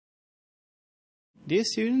Dear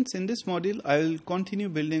students, in this module I will continue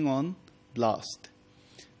building on BLAST.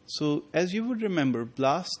 So as you would remember,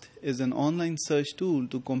 BLAST is an online search tool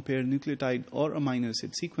to compare nucleotide or amino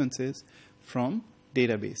acid sequences from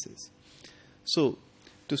databases. So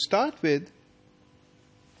to start with,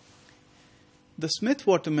 the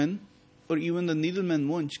Smith-Waterman or even the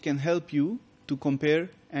Needleman-Wunsch can help you to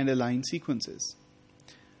compare and align sequences.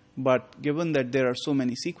 But given that there are so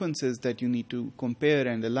many sequences that you need to compare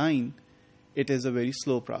and align, it is a very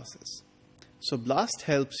slow process. So BLAST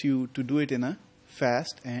helps you to do it in a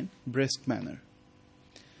fast and brisk manner.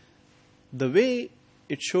 The way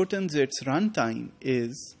it shortens its runtime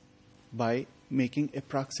is by making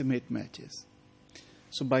approximate matches.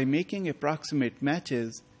 So by making approximate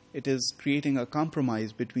matches, it is creating a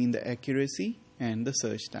compromise between the accuracy and the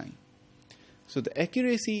search time. So the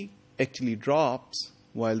accuracy actually drops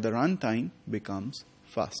while the runtime becomes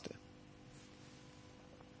faster.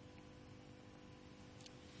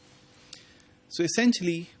 So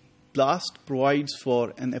essentially, BLAST provides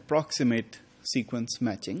for an approximate sequence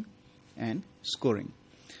matching and scoring.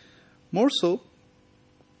 More so,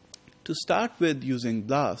 to start with using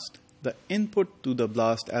BLAST, the input to the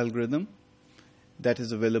BLAST algorithm that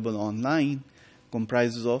is available online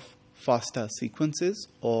comprises of FASTA sequences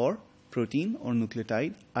or protein or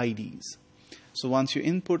nucleotide IDs. So once you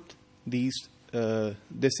input this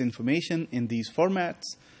information in these formats,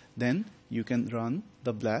 then you can run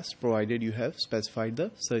the BLAST provided you have specified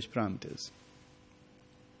the search parameters.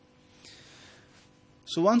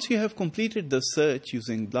 So once you have completed the search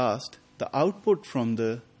using BLAST, the output from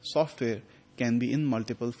the software can be in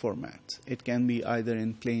multiple formats. It can be either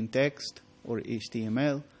in plain text or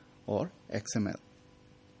HTML or XML.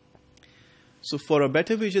 So for a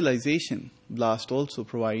better visualization, BLAST also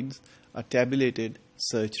provides a tabulated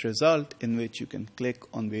search result in which you can click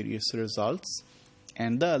on various results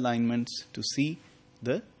and the alignments to see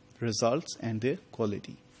the results and their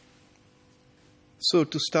quality. So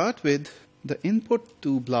to start with, the input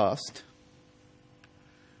to BLAST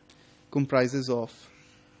comprises of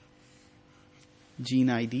gene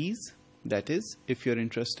IDs. That is, if you're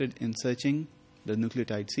interested in searching the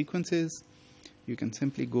nucleotide sequences, you can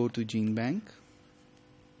simply go to Gene Bank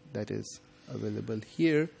that is available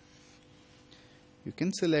here. You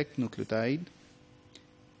can select nucleotide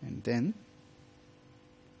and then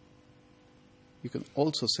you can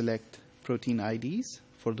also select protein IDs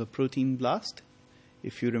for the protein BLAST.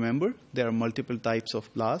 If you remember, there are multiple types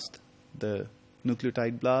of BLAST, the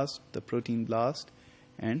nucleotide BLAST, the protein BLAST,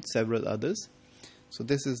 and several others. So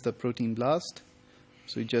this is the protein BLAST.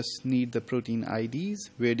 So you just need the protein IDs.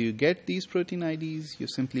 Where do you get these protein IDs? You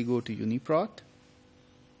simply go to UniProt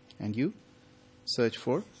and you search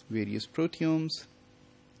for various proteomes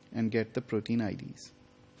and get the protein IDs.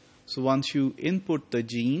 So once you input the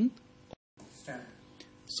gene,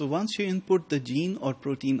 or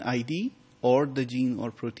protein ID or the gene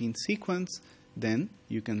or protein sequence, then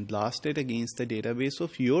you can BLAST it against the database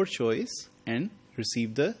of your choice and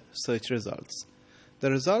receive the search results.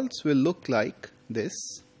 The results will look like this,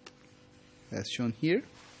 as shown here.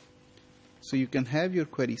 So you can have your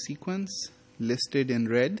query sequence listed in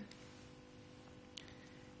red,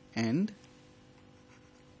 and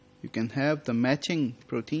you can have the matching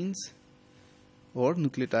proteins or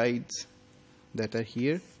nucleotides that are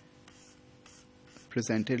here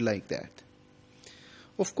presented like that.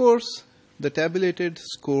 Of course, the tabulated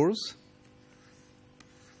scores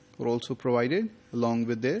are also provided along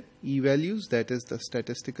with their e-values, that is the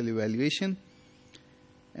statistical evaluation,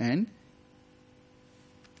 and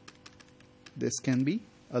this can be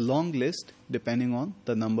a long list depending on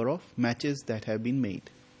the number of matches that have been made.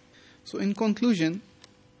 So in conclusion,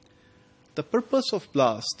 the purpose of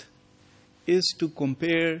BLAST is to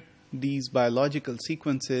compare these biological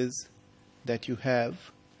sequences that you have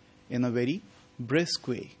in a very brisk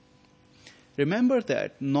way. Remember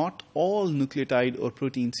that not all nucleotide or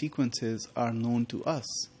protein sequences are known to us.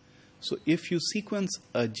 So if you sequence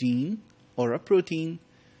a gene or a protein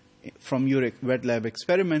from your wet lab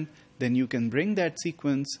experiment, then you can bring that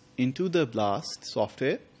sequence into the BLAST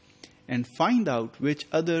software and find out which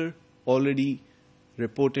other already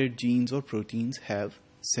reported genes or proteins have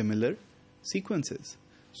similar sequences.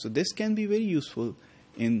 So this can be very useful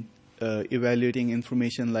in evaluating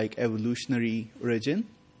information like evolutionary origin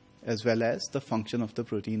as well as the function of the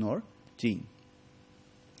protein or gene.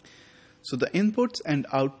 So the inputs and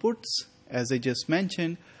outputs, as I just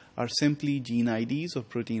mentioned, are simply gene IDs or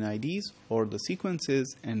protein IDs or the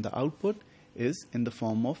sequences, and the output is in the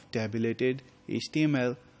form of tabulated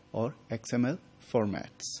HTML or XML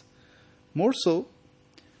formats. More so,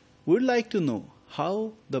 we'd like to know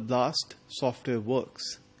how the BLAST software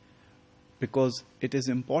works. because it is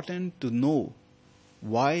important to know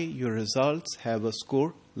why your results have a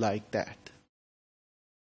score like that.